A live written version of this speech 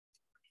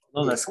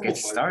Well, let's get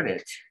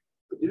started.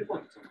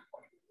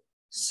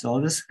 So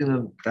let's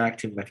go back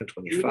to method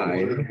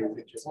 25.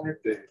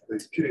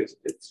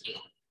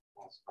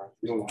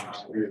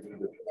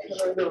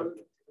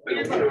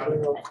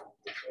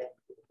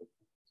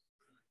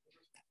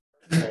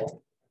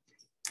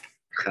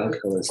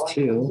 Calculus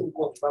 2.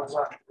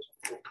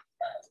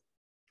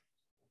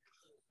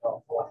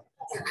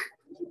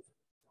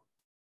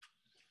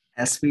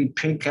 As we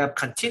pick up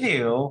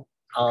continue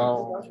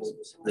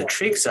the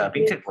tricks of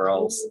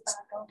integrals,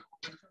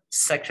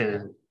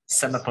 section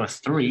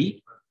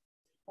 7.3.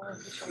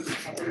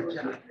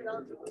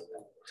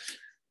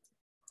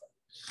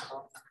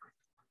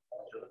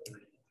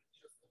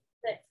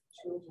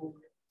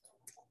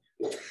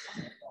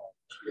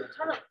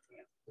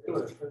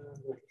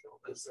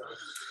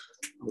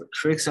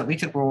 Tricks of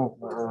integral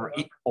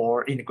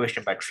or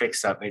integration by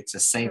tricks of, it's the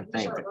same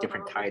thing but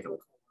different title.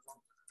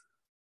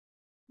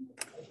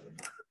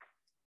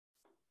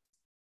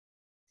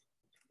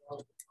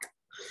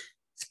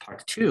 It's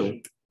part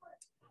 2.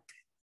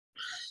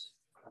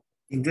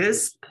 In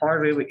this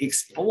part, we will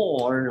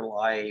explore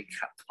like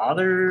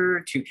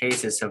other 2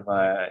 cases of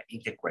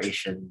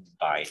integration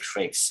by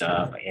tricks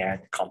of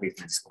and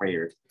complement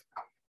squared.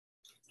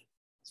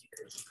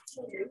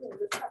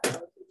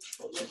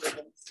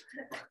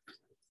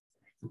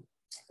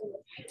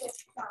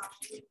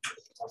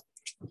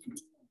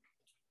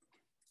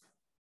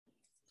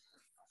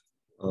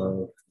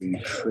 Of the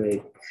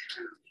trig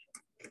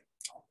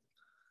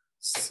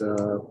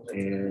sub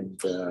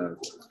and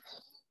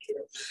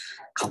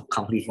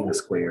completing the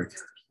squared.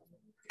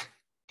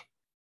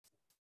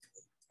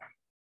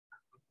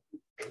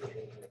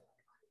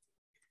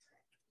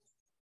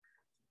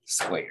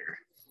 Square.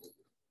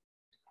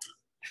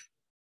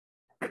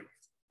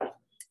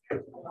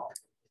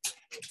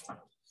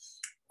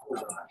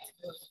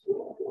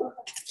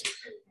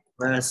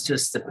 Let's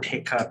just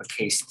pick up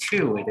case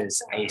 2. It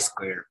is a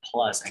squared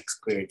plus x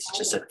squared. It's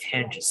just a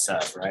tangent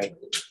sub, right?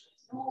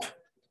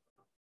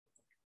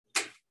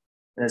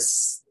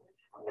 Let's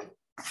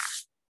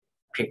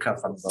pick up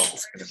from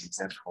those kind of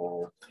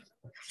example.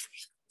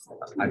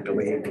 I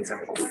believe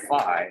example 5,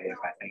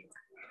 I think.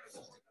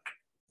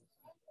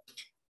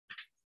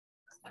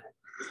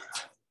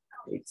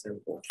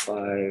 Example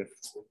 5.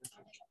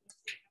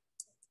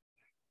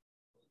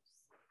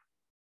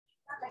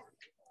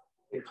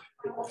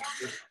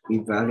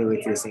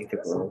 Evaluate this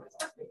integral.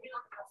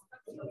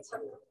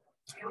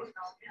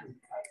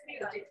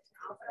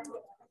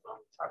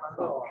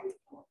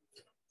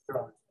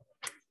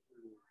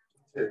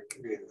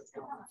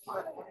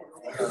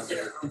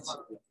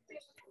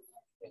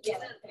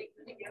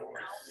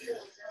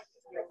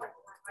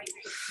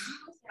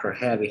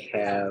 Perhaps we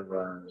have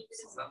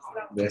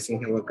this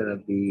interval gonna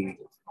be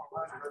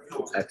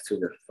x to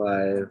the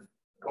 5.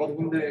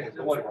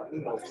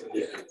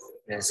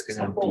 It's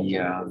gonna be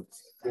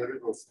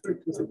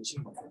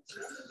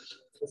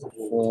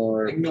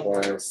 4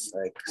 plus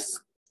x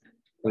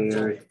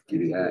squared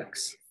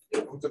dx.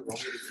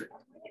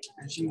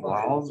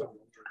 Well,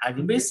 I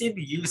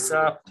basically use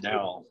up.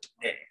 No,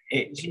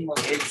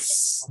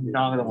 it's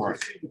not gonna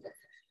work.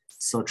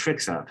 So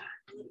tricks up.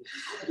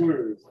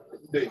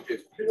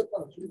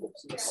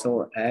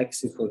 So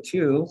x equal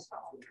to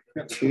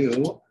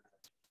 2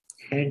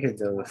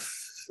 tangent of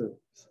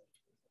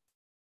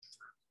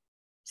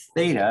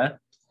theta,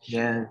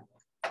 then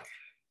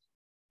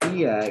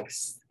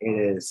dx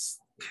is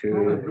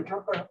 2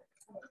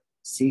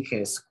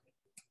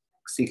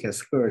 secant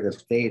squared of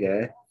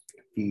theta,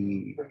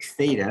 the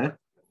theta.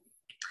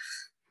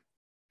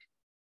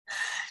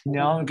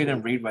 Now I'm gonna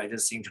rewrite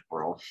this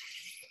integral.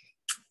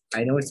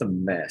 I know it's a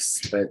mess,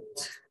 but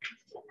it's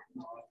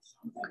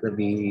gonna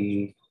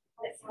be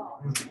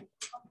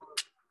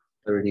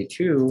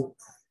 32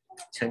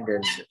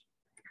 tangent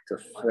to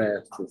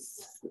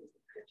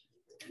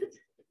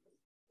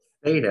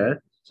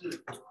theta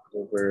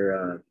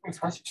over it's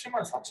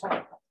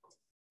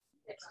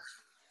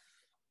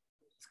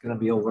gonna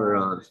be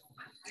over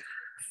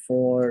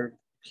 4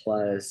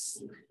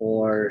 plus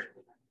 4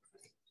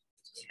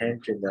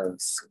 tangent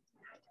of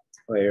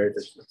squared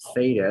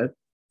theta,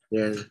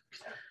 then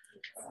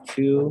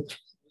 2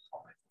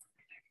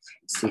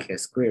 secant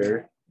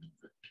squared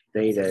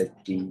theta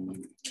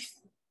d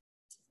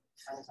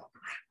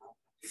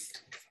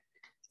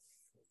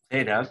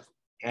theta,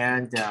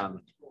 and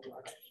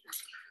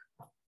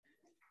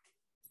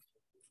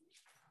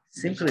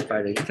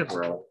simplify the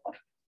integral.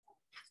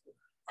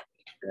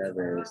 That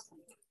is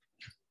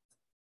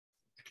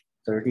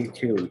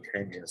 32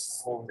 tangent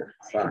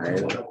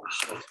 5.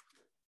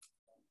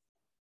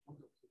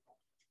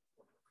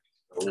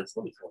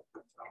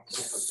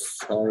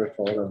 Sorry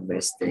for the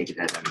mistake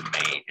that I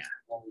made.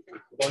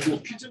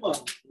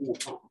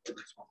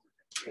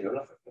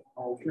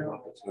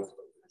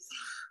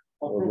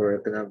 We're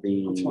gonna be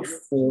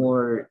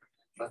 4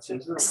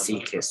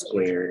 secant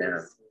squared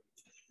now.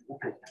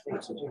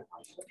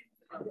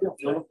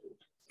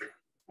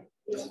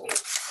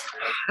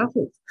 How?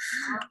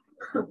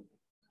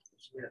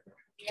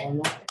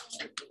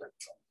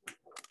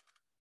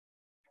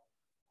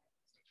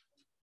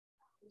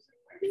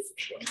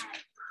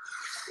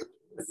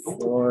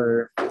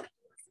 4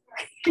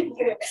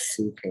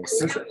 secant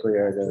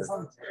squared of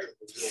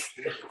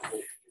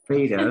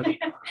theta,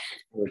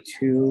 or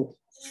 2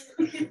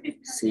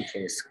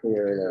 secant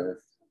squared of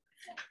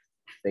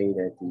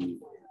theta d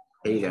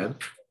theta.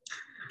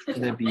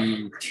 Gonna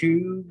be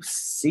 2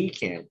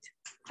 secant,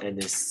 and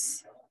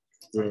this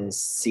then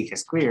secant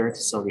squared.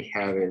 So we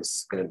have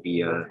is gonna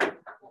be a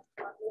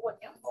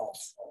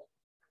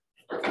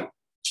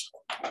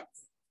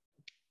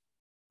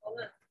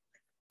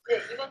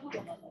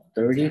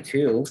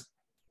 32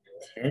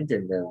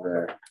 tangent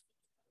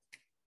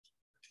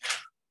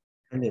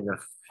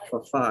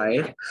of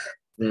 5.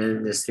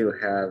 Then they still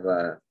have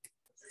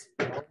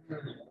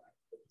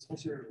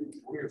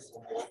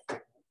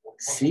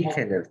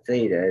secant of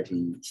theta,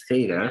 the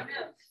theta.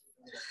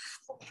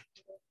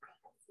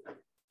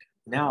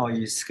 Now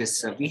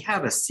because we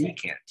have a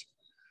secant.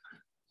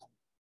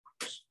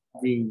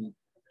 The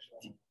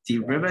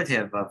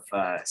derivative of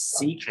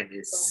secant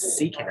is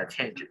secant of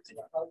tangent.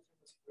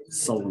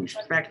 So we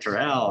factor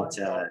out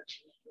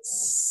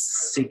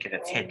secant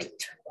of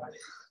tangent.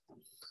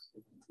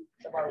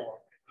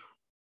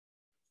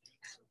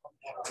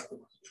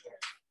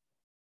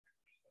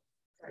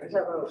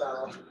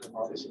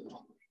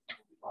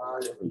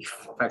 We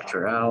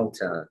factor out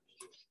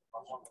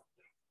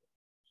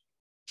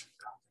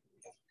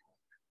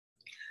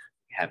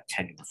we have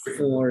 10 to the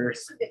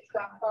 4th,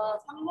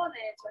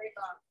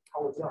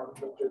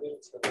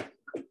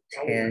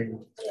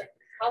 10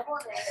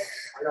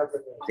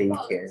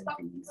 secant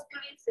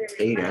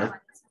theta,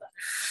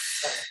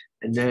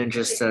 and then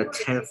just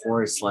 10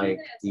 4 is like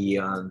the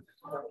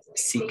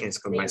secant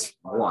squared minus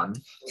 1.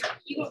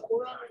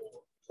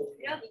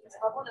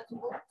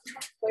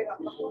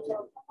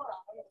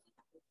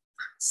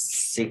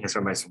 Secant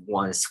squared minus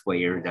 1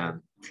 squared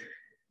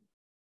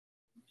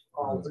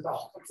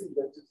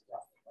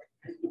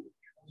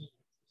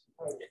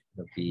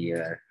would be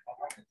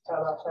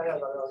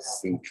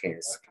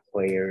secant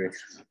squared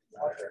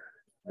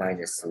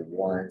minus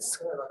 1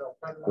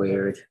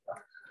 squared,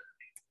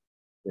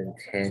 then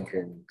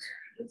tangent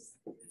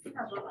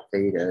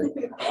theta,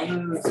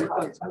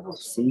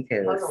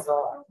 secant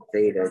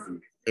theta d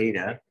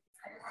theta.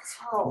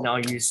 Now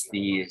use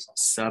the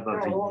sub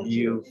of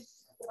u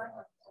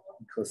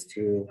equals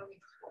to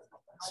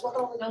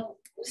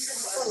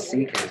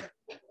secant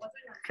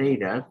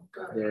theta,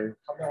 then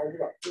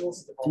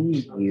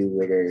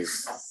du it is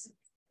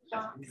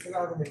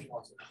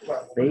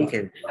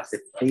secant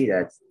theta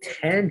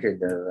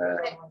tangent of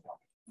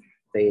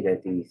theta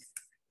d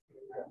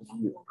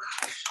u.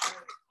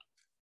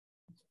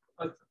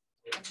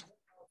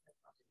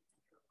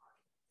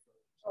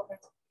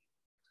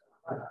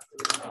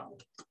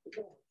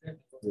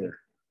 Yeah,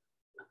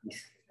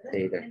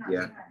 theta,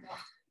 yeah.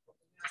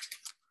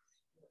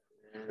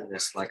 And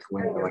it's like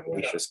when like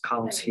issues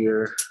counts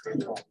here,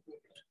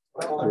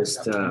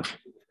 just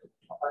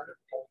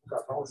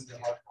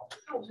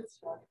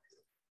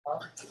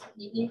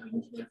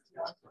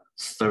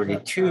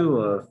 32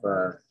 of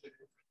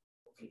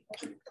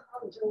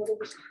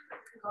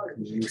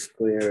u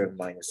squared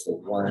minus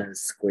 1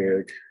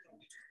 squared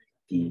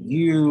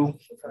du.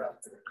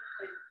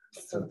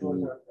 So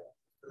the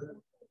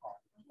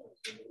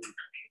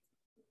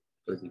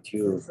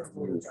 32 of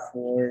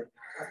u4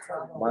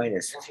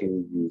 minus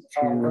 2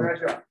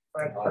 u2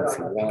 plus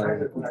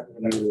 1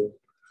 u.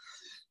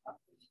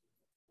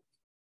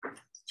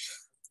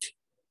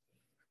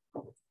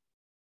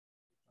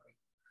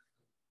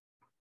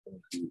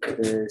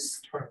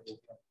 This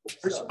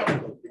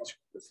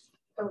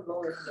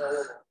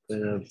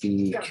gonna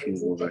be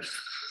 2 over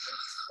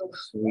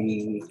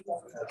 3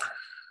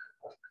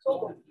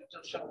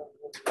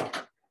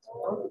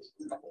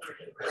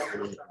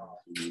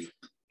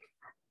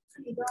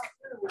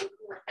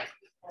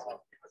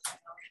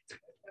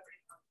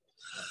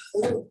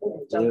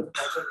 yep.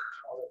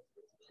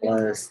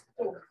 Plus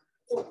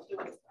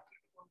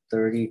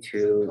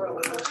 32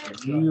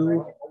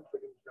 u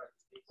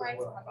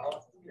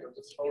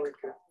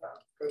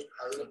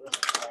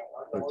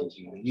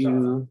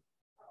u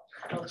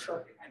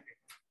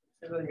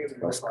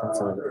plus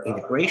constant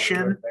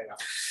integration,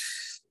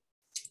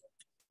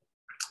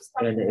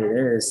 and it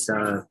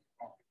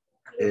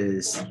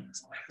is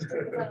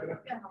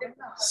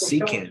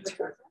secant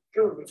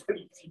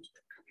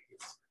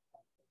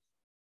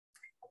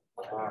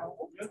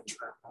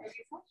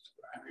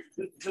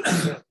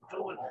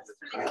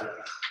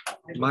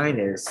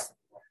minus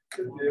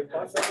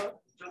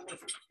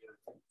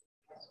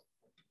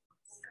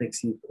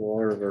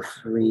 64 over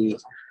 3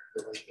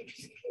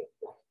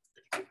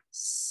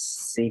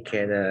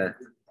 secant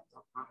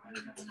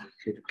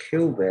to the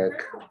cubic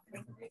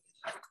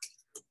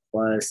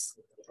plus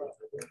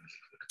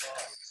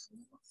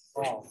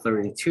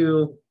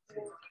 32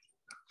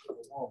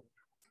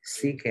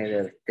 secant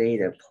of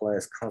theta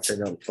plus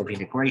constant of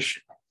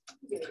integration.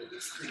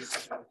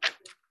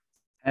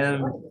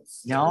 And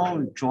now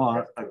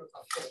draw a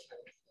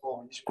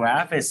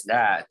graph is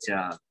that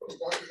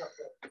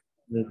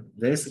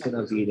this is going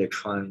to be the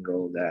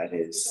triangle that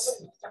is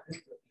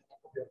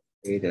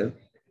theta.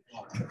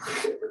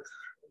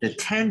 The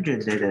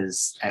tangent that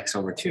is x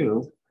over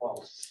 2.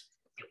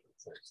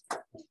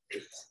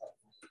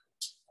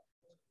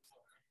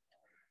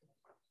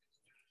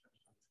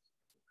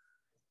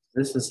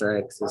 This is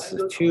x, this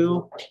is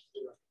 2.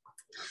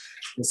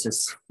 This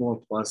is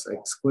 4 plus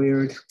x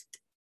squared.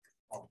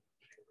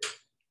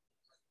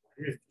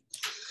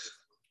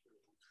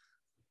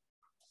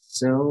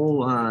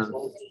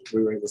 So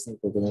we write this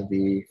simple going to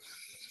be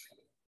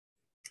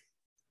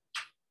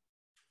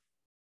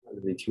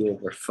 2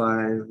 over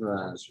 5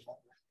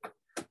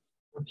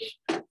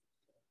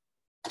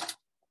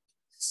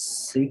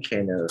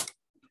 secant of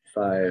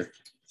 5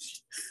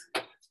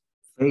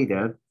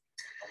 theta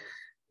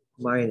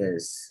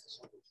minus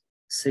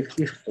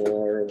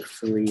 64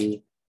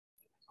 3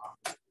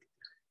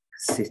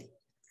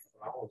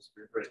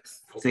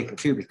 secant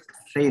cubic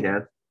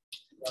theta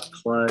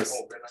plus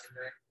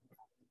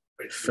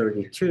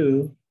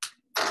 32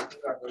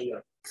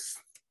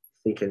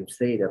 secant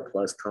theta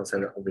plus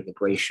constant of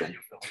integration.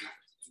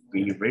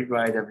 We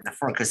rewrite them in the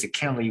form because you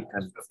can't leave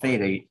them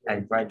theta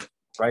and write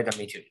them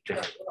into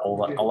the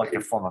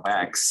elective form of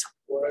x.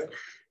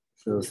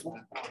 So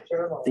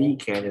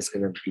secant is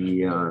going to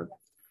be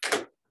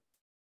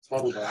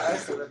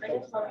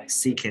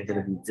secant going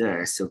to be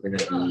this, so going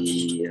to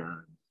be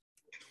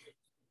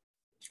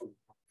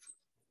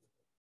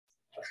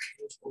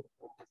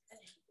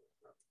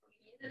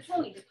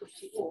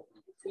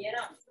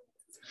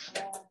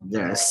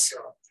this.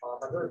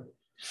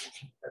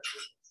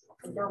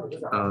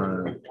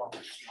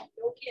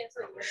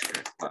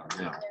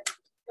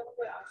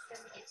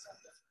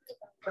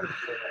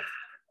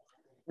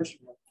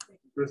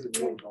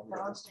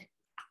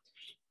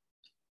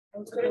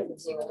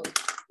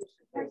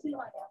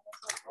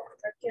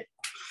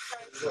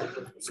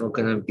 So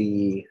gonna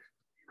be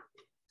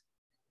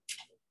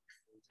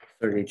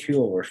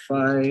 32 over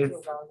 5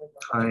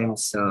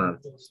 times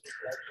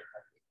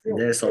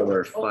this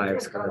over 5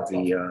 is gonna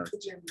be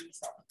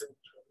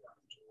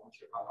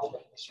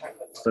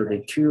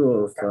 32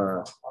 of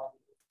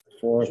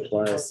 4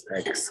 plus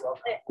x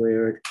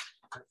squared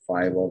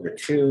 5 over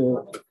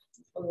 2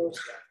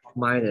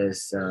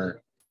 minus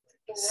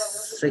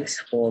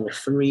 6 over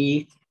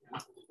 3.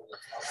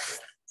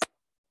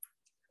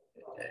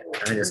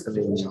 And it's going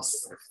to be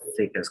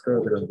secant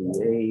squared going to be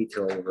 8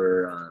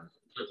 over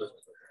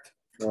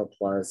 4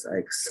 plus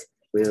x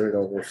squared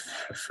over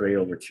 3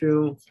 over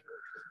 2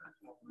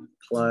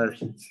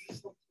 plus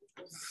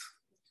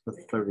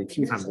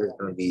 32 times is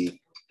going to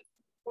be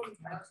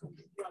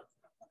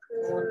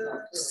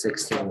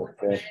 16 over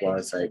 4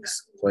 plus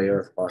x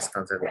squared plus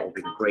constant of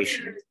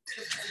integration.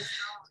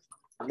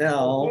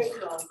 Now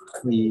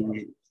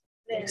we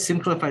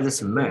simplify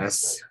this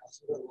mess.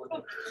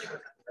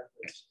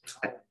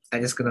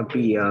 And it's gonna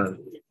be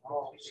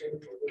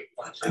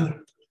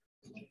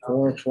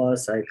 4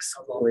 plus x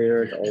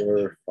squared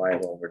over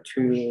 5 over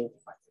 2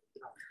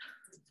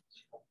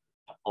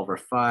 over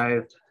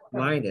 5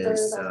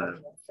 minus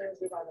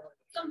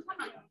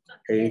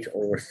 8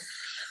 over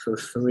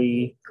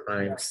 3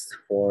 times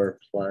 4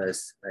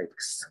 plus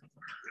x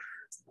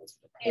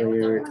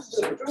squared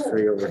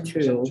 3 over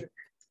 2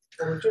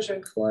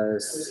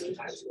 plus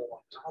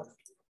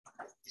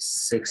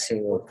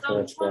 16 over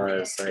 4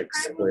 plus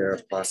x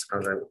squared plus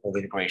constant of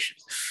integration.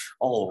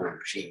 Oh,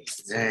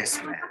 geez,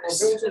 this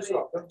mess.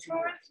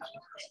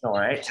 All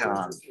right.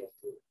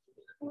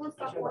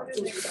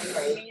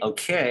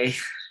 Okay.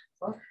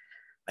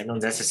 I know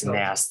this is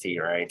nasty,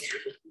 right?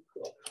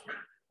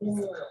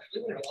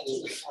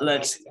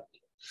 Let's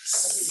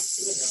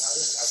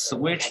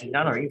switch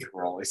another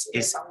integral.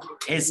 It's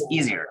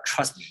easier,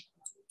 trust me.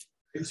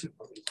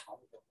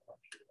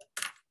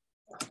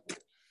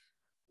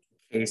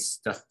 Case,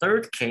 the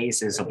third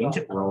case is of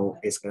integral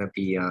is going to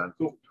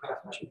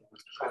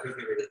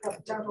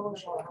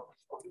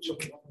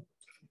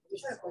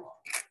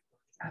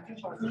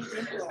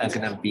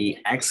be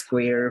x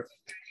squared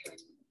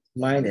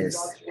minus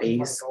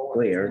a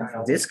squared.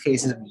 In this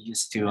case is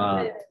used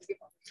to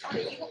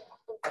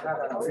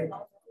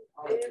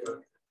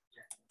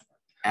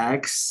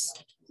x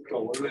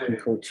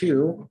equal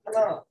to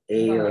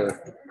a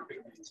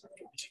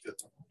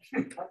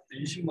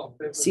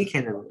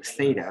secant of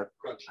theta.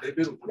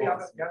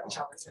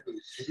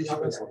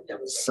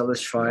 So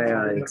let's try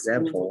an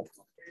example.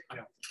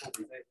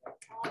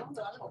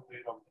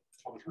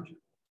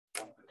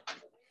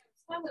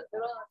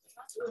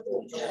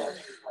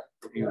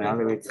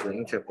 Evaluate the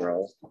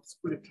integral.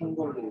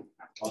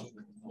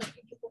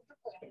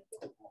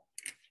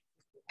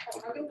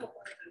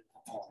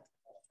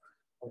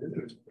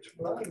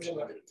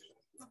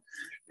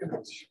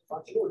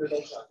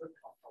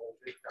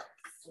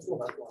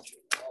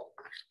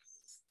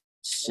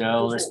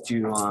 So let's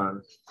do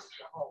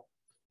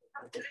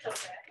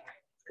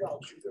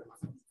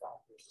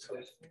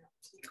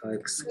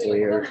x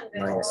squared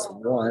minus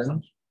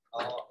 1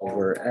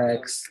 over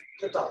x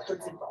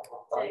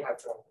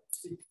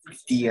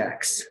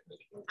dx.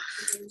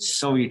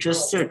 So we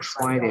just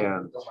try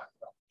to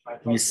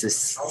use the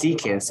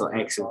secant, so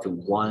x equal to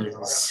 1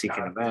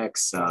 secant of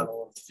x.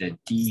 The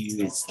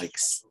du is like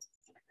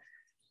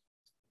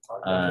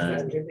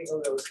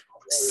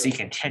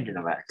secant tangent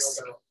of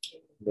x.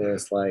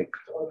 There's like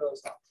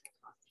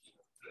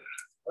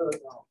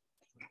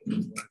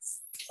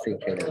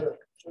secant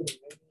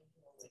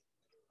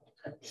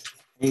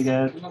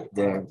theta,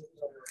 then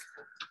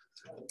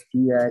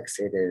dx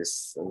it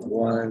is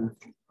 1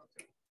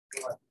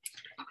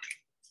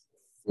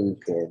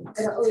 secant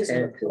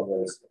tangent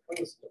of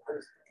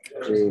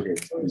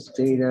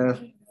theta.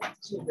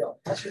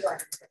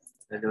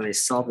 And then we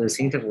solve this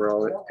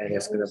integral, and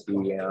it's going to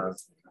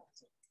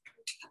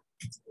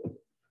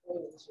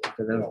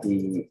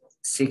be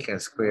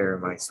secant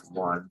squared minus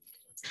 1.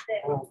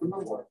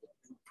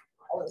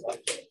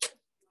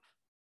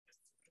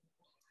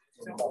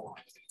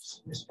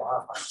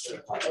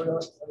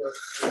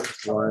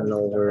 1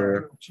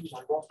 over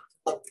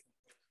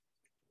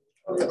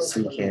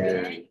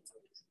secant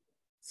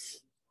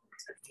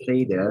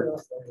theta,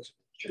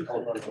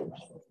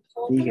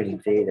 secant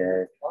theta,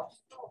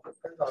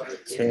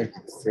 tan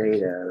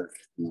theta,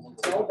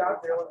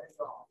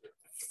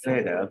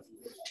 theta.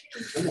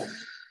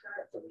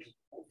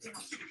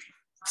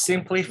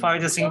 Simplify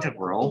this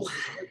integral.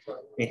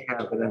 We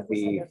have going to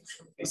be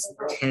this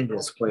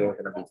tangent square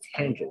going to be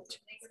tangent.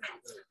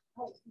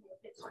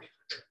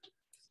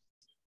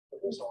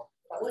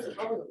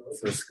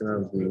 So it's going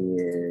to be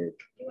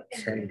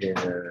tangent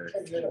of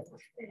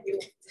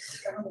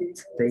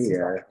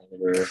theta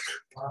over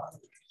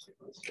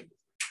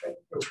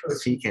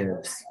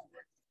secant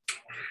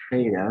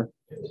theta,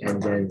 and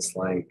then it's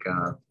like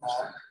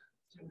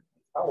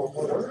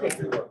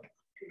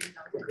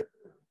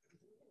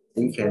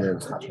secant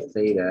of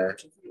theta,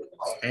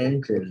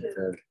 tangent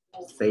of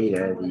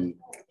theta, the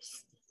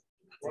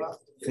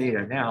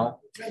theta now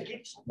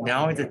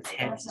the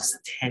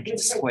tangent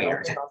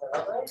squared.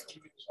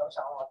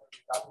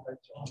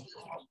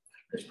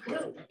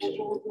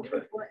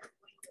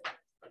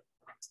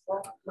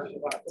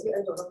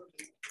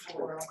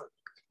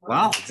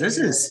 Wow, this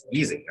is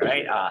easy,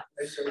 right?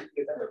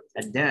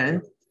 And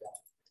then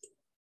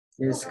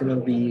it's gonna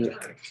be,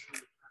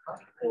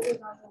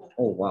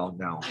 oh wow,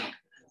 no.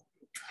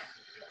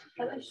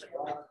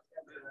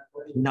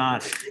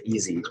 Not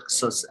easy.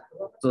 So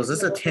this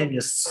is a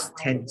tangent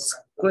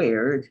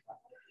squared,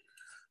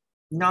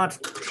 not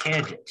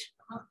tangent.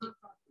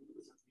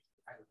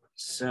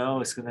 So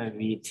it's going to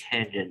be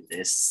tangent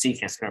is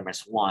secant squared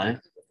minus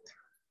 1.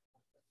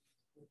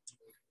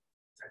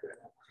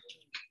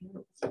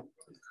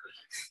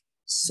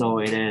 So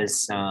it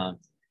is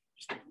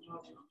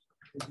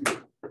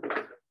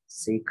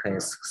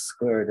secant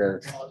squared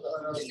of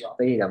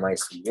theta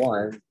minus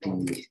 1,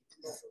 the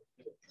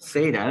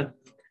theta.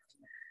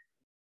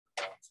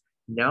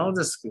 Now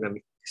this is going to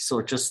be,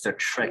 so just a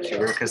trick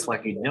here, because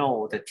like you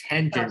know, the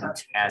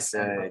tangent has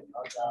a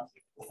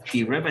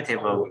derivative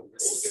of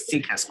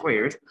secant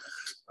squared.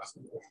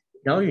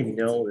 Now you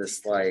know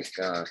this like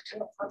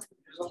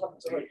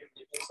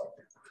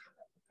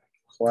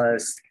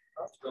plus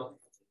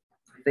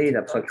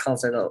theta plus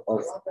constant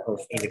of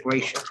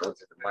integration goes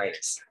to the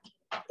minus.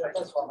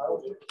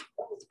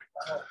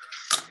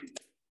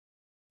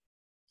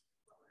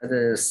 That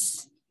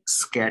is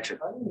sketch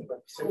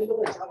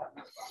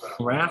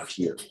graph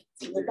here.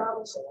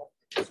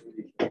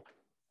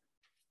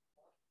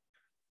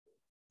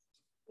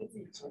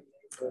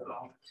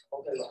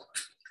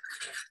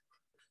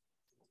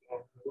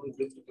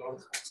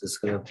 This is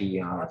going to be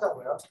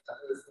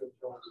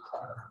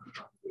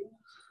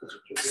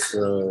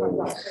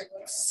so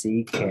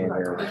secant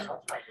of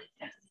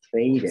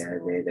theta,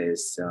 that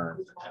is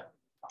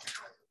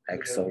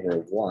x over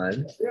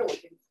 1.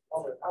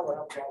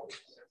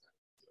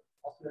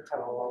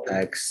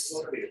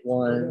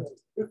 x1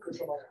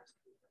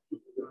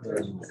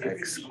 and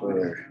x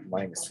squared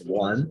minus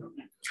 1.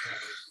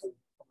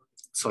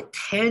 So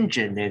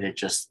tangent is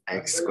just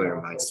x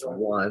squared minus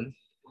 1.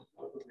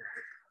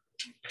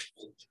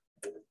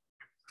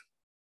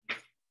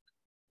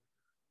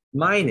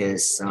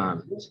 Minus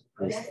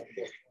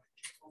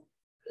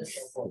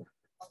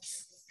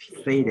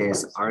theta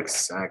is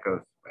arcsec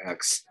of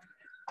x.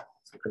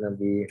 It's going to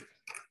be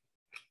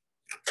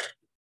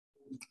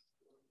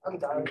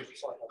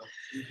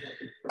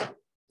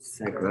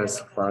sec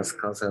x plus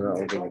constant of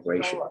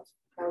integration.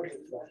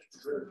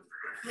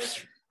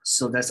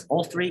 So that's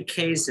all 3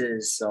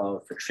 cases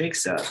of the Trig.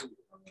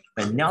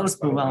 But now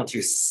let's move on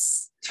to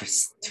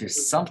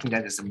something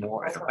that is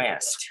more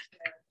advanced.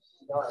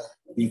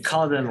 We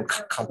call them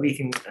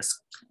completing a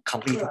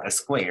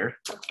square.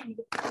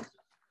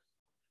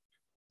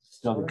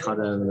 So we call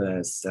them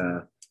as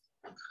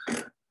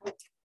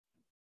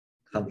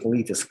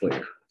complete a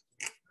square.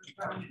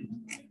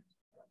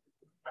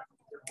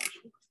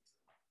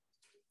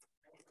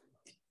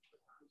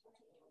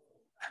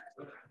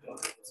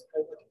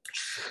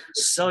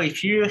 So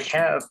if you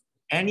have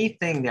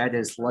anything that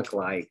is look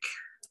like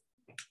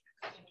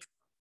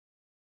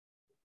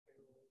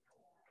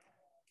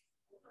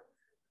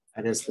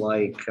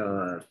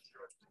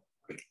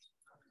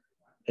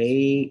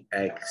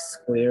ax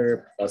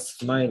squared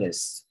plus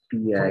minus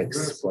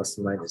bx plus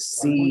minus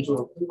c.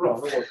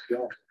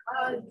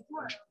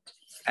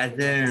 And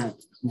then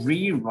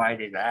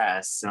rewrite it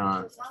as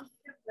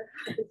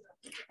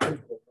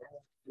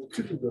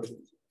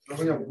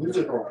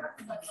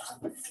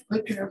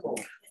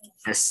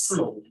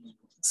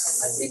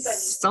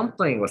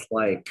something with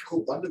like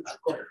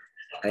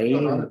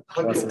a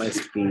plus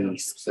minus b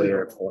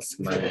squared plus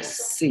minus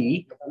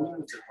c.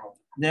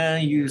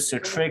 Then use the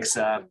tricks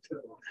up.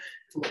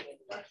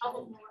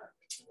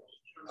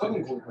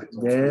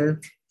 Then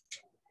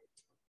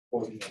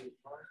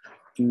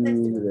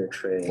do the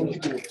trick.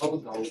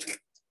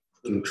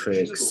 Do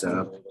tricks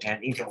up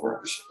and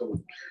interval.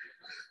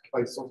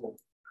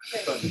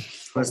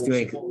 Let's do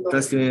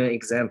an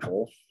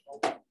example.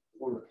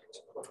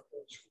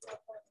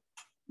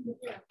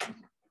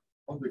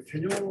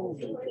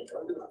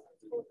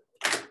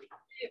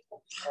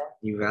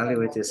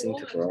 Evaluate this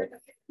integral.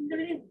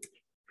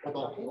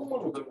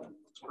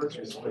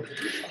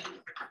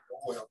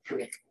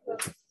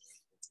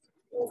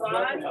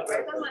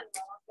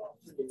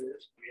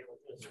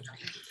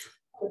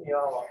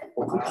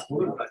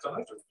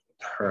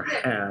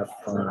 Perhaps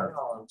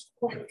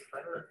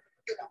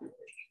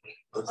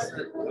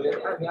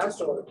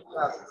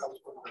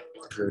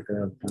there's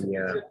gonna be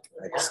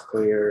x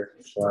squared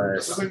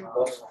plus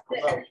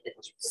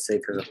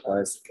 6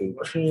 plus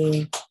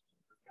 18,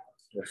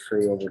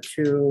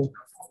 3/2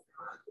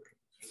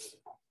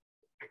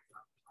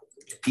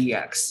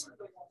 dx.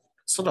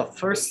 So the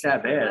first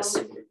step is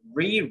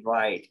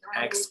rewrite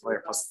x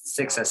squared plus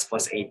 6s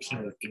plus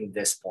 18 in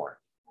this form.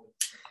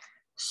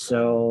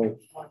 So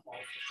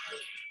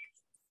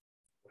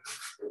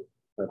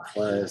the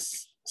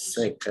plus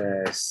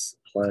 6s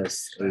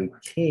plus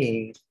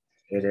 18,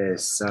 it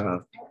is,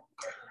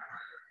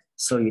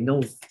 so you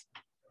know,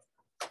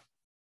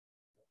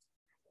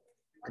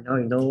 now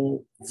you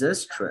know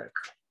this trick,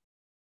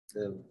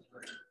 the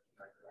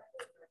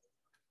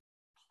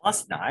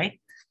plus 9.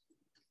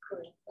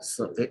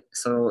 So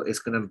it's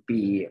gonna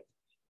be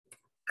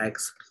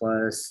x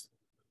plus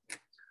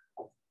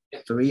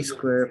 3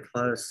 squared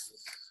plus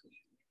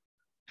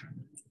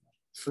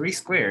 3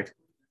 squared.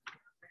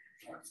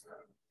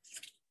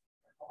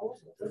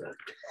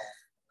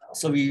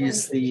 So we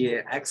use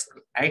the x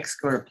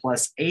squared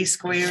plus a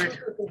squared.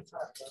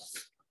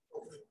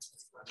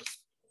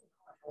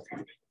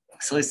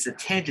 So it's the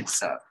tangent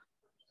sub.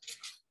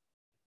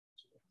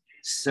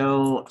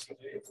 So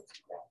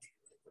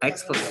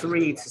x plus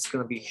 3 is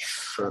going to be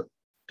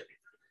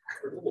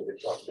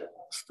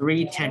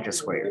 3 tangent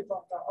squared.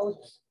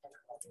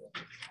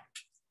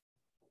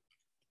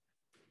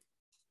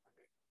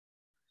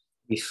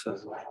 So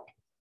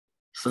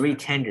 3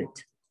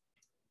 tangent.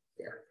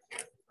 Yeah.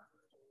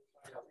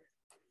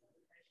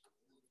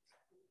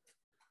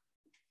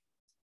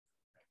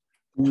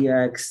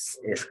 Dx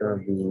is going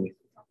to be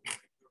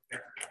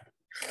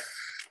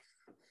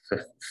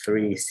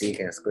 3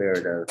 secant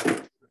squared of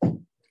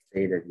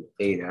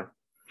theta.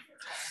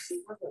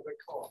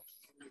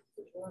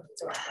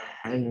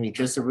 And we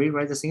just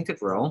rewrite this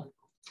integral.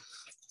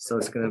 So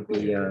it's going to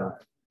be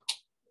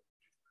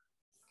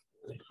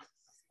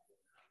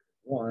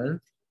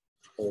 1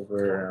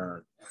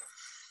 over,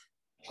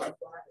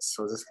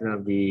 so this is going to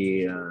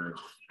be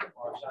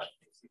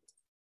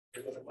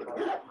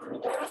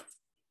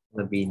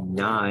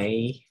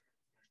 9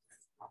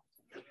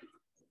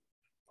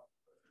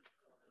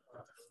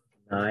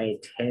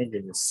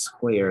 tangent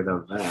squared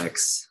of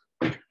x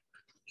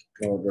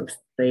over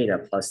theta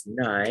plus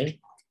 9,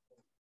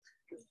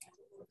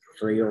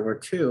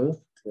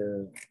 3/2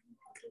 to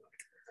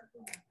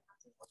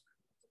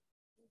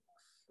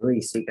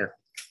 3 secant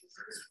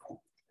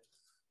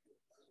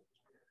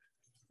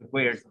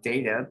squared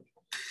theta.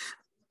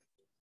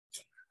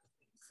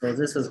 So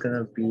this is going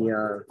to be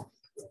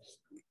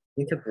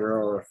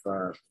integral of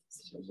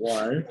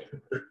 1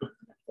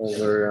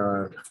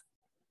 over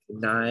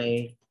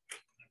 9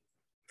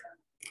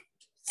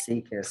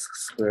 secant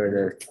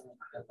squared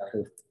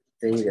of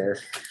theta,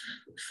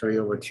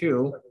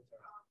 3/2,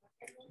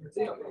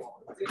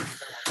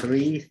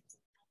 3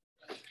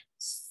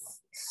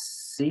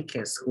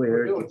 secant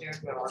squared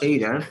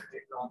theta.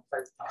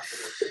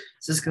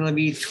 This is going to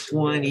be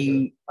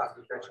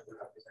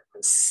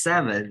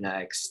 27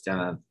 next.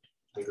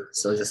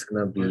 So this is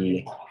going to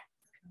be,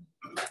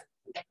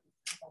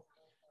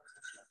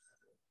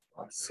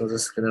 so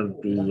this is going to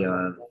be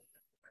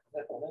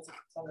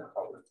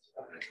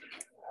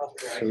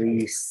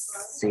 3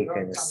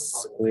 secant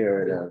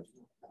squared of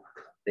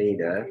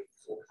theta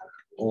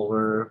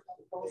over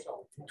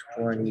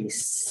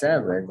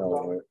 27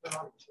 over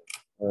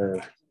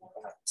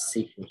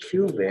secant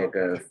cubic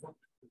of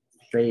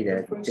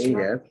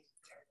theta.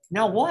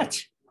 Now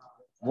what?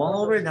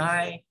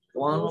 1/9,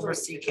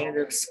 1/secant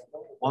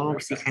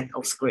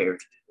of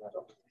squared.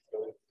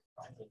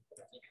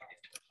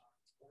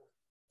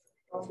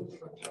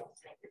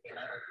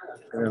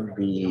 Gonna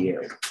be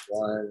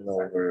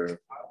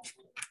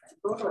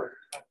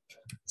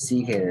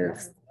 1/secant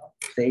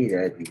of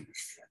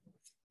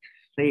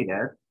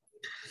theta.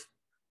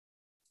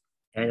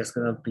 And it's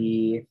gonna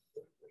be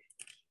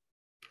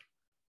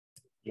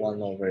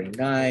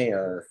 1/9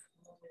 of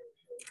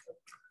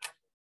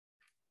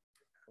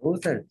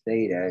cosine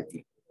theta,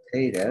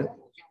 theta.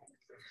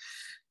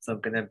 So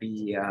I'm gonna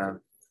be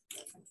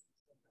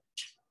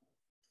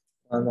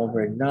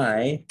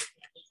 1/9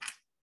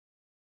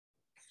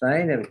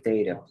 sine of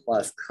theta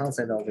plus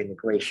constant of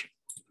integration.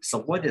 So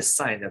what is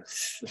sine of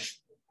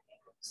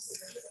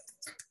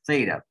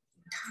theta?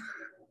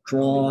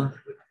 Draw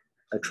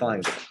a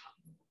triangle.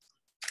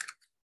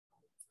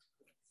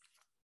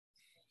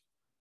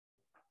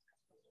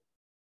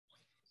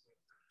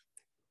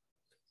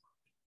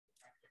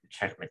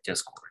 Check my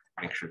Discord,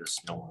 make sure there's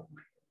no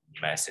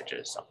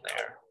messages up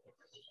there.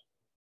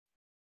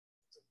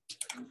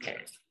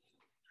 Okay.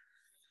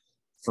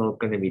 So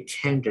going to be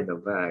tangent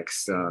of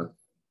x,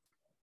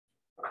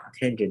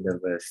 tangent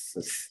of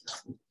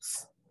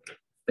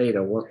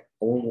theta,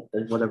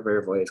 whatever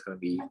variable is going to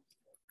be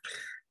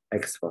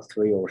x plus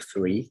 3 over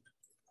 3.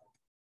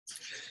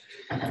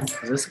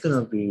 This is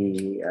going to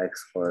be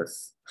x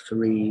plus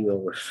 3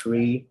 over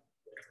 3.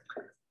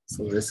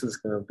 So this is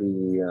going to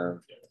be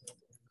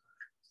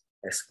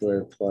x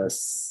squared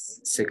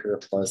plus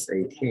 6 plus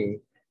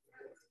 18.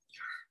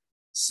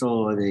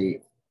 So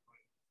the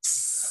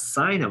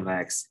sine of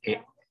x,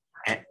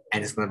 and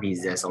it's going to be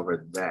this over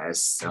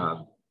this.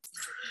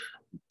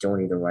 Don't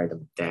need to write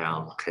them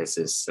down because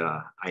it's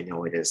I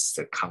know it is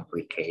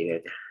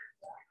complicated.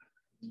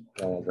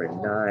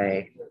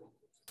 1/9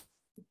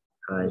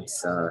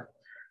 times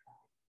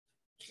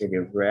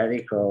the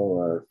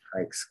radical of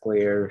x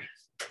squared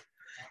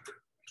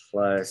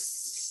plus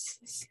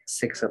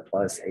 6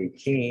 plus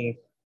 18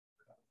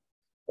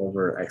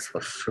 over x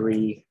plus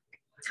 3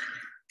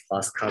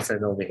 plus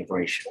constant of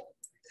integration.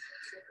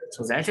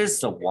 So that is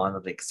the one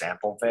of the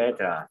example of it.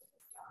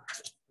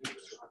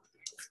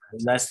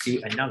 Let's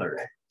do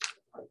another.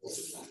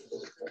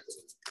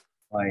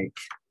 Like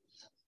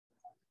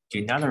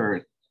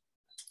another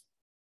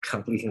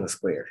completing the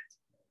square.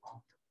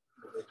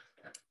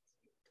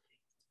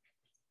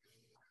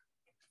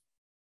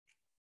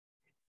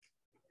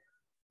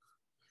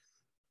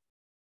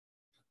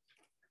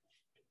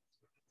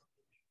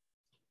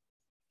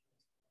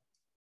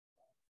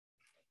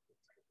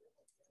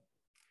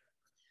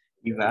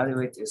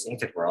 Evaluate this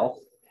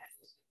integral.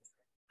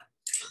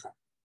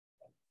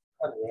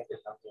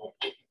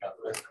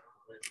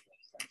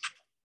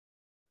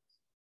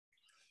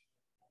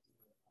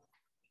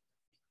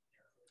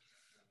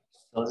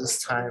 So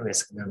this time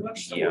it's going to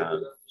be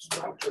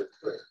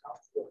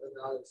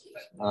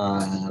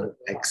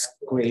x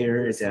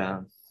squared.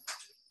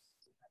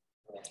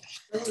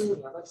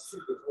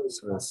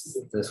 So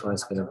this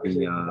one's going to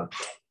be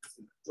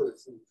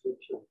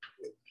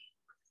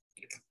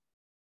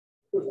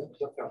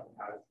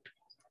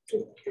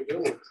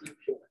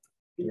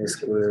x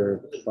squared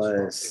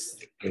plus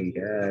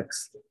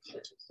 8x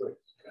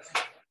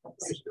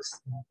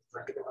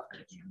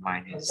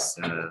minus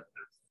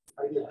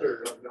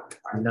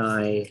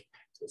 9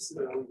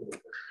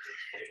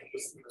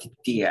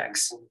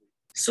 dx.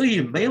 So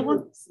you may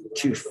want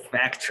to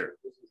factor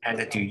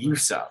and do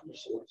use of,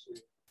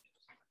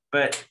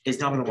 but it's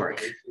not going to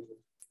work.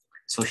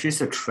 So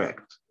here's a trick.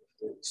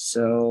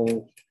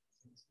 So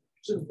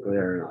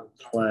we're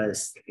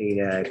plus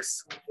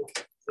 8x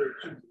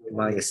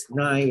minus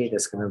 9.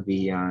 That's going to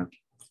be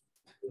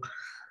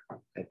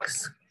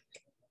x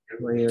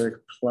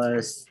squared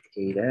plus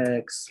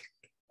 8x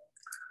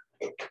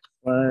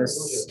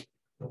plus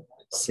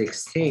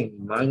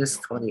 16 minus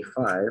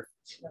 25.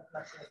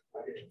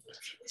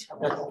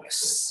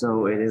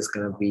 So it is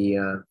going to be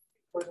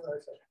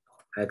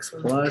x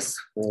plus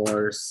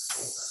 4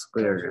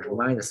 squared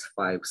minus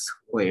 5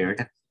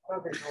 squared.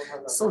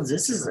 So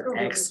this is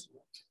x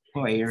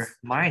squared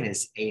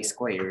minus a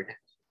squared.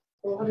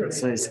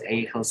 So it's a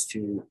equals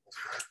to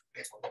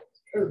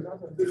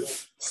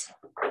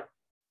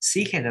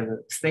secant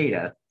of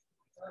theta.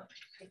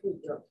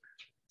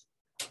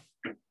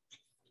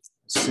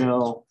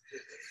 So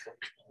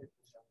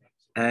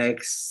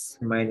x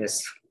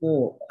minus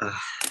 4,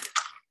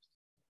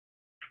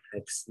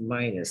 x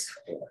minus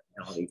 4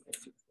 not equal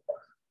to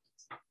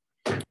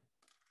 4.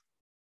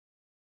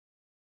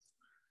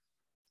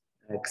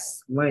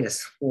 X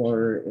minus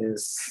 4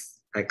 is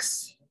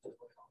x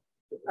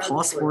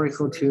plus 4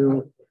 equal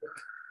to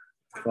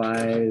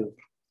 5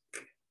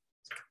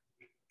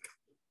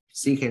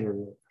 secant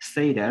of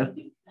theta,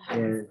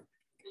 and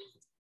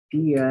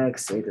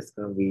dx it is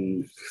going to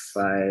be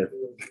 5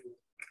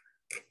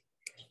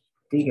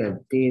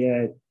 secant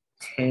theta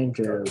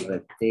tangent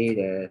of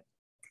theta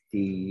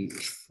d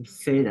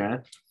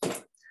theta.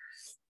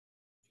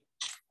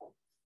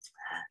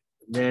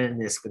 Then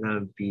it's going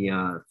to be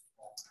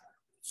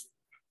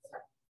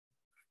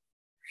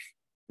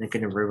I'm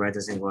going to rewrite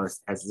this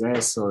as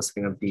this, so it's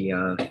going to be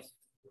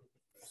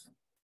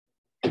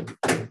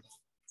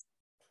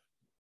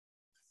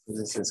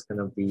this is going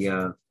to be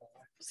 5,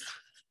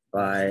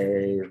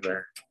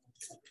 going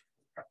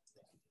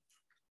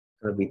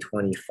to be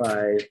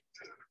 25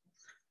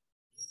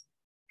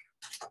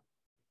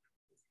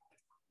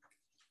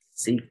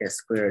 secant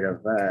squared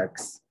of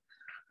x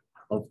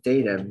of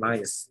data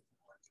minus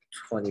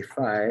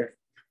 25.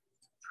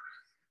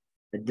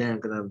 And then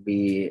gonna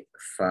be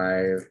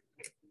 5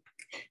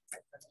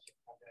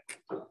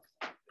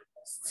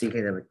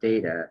 secant of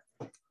data,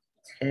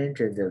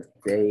 tangent of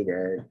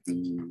data,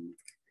 the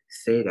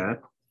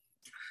theta.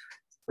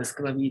 It's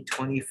gonna be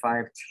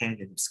 25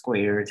 tangent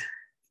squared.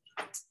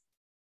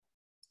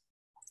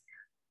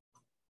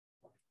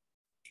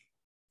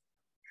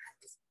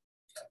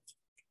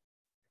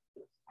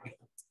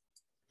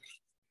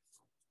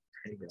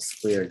 Tangent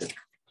squared of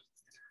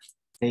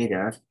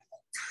theta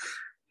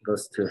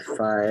goes to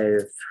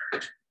 5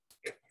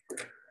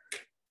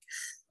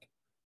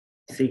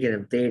 secant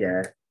of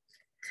data,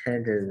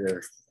 tangent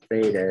of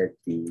theta,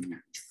 the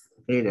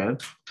theta,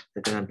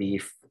 they're gonna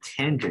be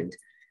tangent.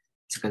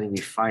 It's gonna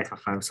be 5 for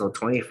 5, so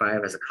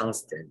 25 as a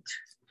constant.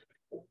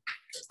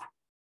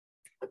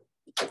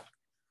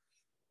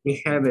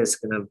 We have is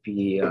gonna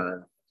be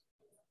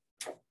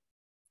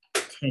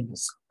tangent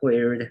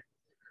squared,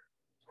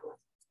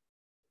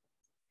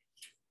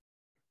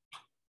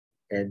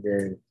 and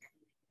then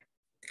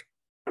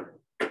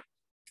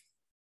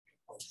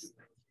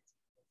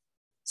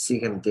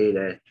secant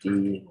data,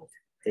 the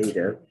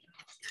data.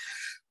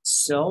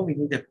 So we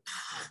need to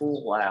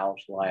pull out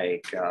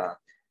like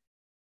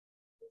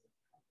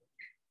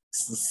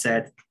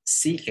set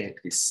secant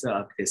is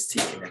sub is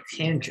secant a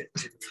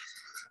tangent.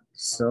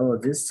 So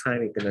this time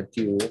we're gonna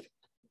do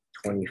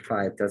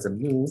 25 doesn't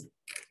move.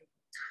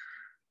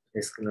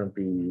 It's gonna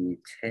be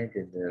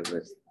tangent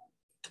of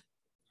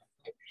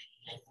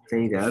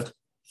theta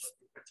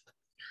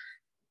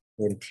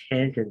and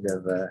tangent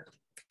of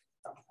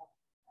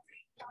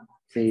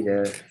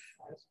theta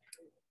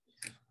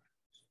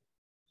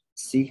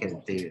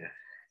secant theta.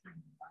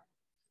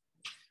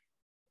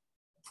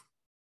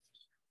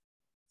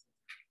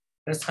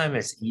 This time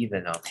it's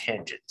even on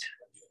tangent.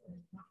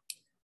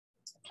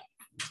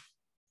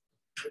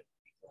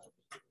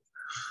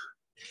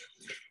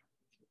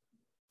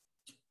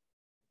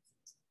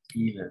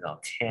 Even on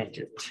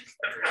tangent.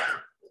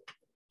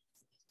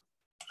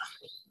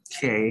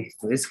 Okay,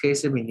 in this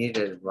case, we need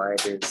to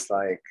write it's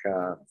like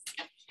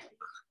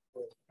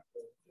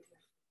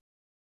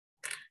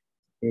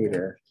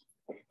theta.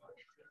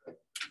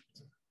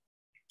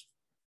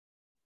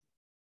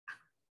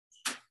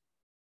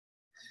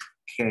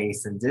 Okay,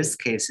 so in this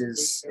case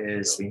is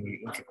in the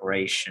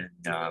integration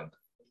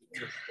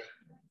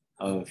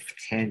of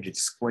tangent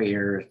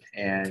squared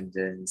and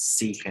then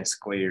secant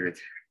squared.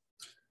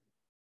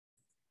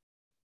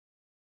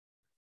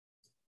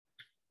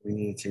 We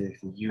need to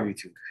u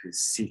to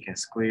secant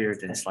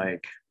squared. It's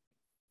like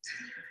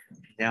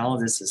now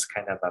this is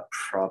kind of a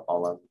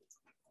problem,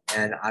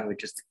 and I would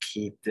just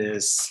keep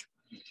this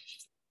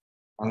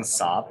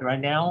unsolved right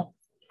now,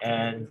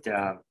 and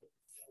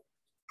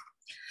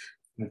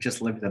we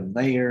just leave them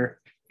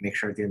layer. Make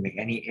sure it didn't make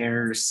any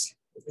errors.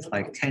 It's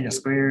like tangent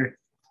squared,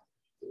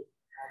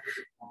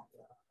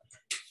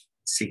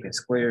 secant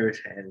squared,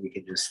 and we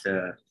can just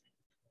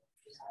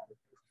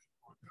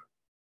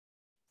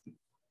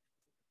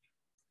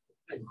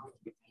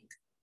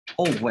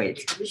oh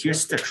wait,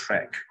 here's the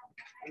trick.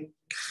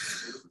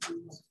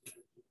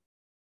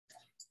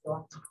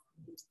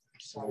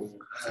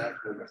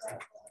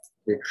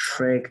 The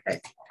trig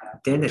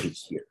identity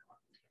here.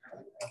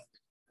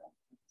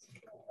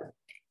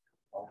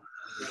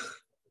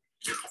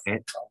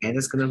 And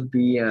it's gonna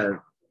be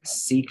a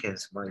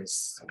secant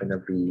minus gonna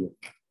be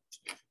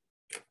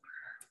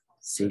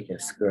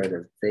secant squared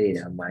of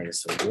theta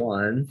minus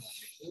 1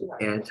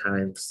 and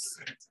times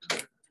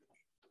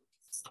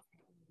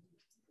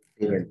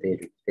theta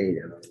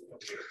theta.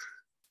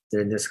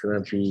 Then it's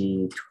gonna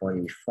be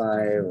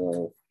 25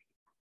 of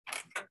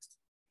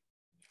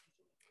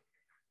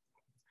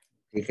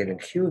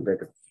secant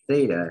cubic of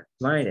theta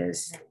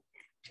minus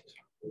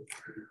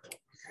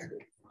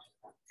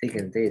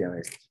secant theta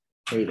is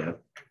theta.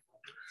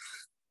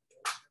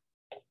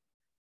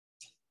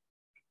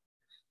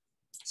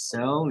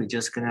 So we're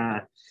just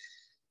gonna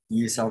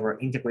use our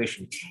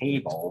integration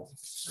table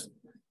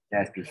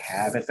that we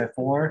have it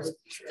before.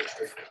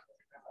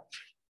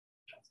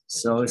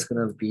 So it's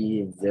gonna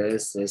be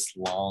this is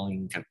long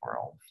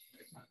integral.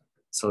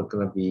 So it's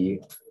gonna be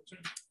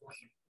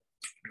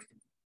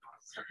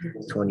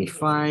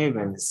 25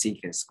 and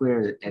secant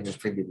squared, and it's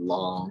gonna be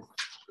long.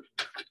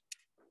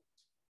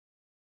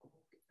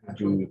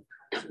 The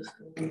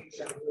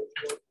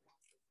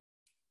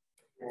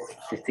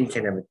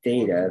secant of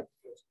theta,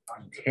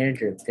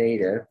 tangent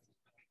theta,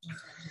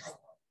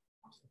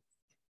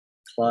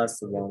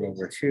 plus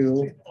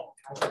 1/2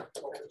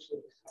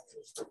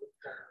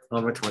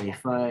 over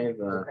 25,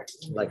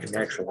 like an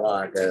extra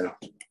log of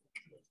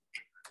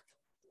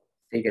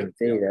secant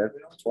theta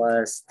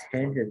plus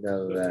tangent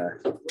of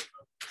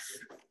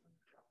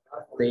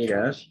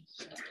theta.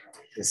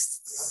 The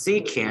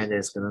secant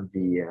is going to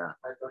be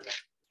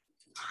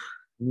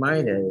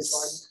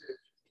minus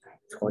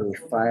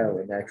 25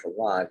 over an extra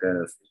log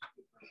of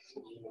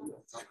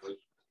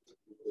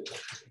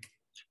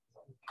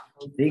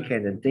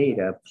secant and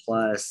theta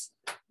plus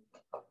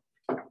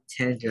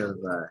tangent of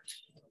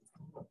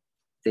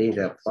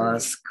theta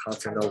plus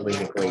continental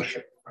ring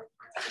equation.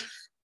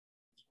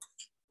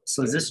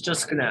 So this is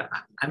just gonna,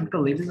 I'm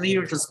believing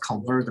here, just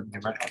convert the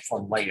numerical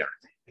form later.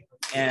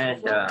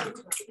 And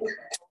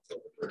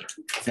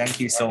thank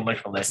you so much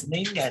for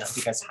listening, and I hope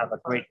you guys have a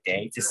great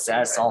day.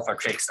 That's all for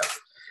Trig stuff.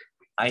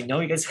 I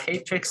know you guys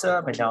hate Trig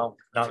stuff, but now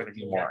I'm not gonna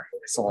do more.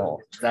 So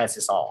that's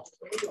just all.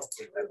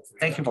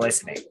 Thank you for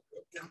listening.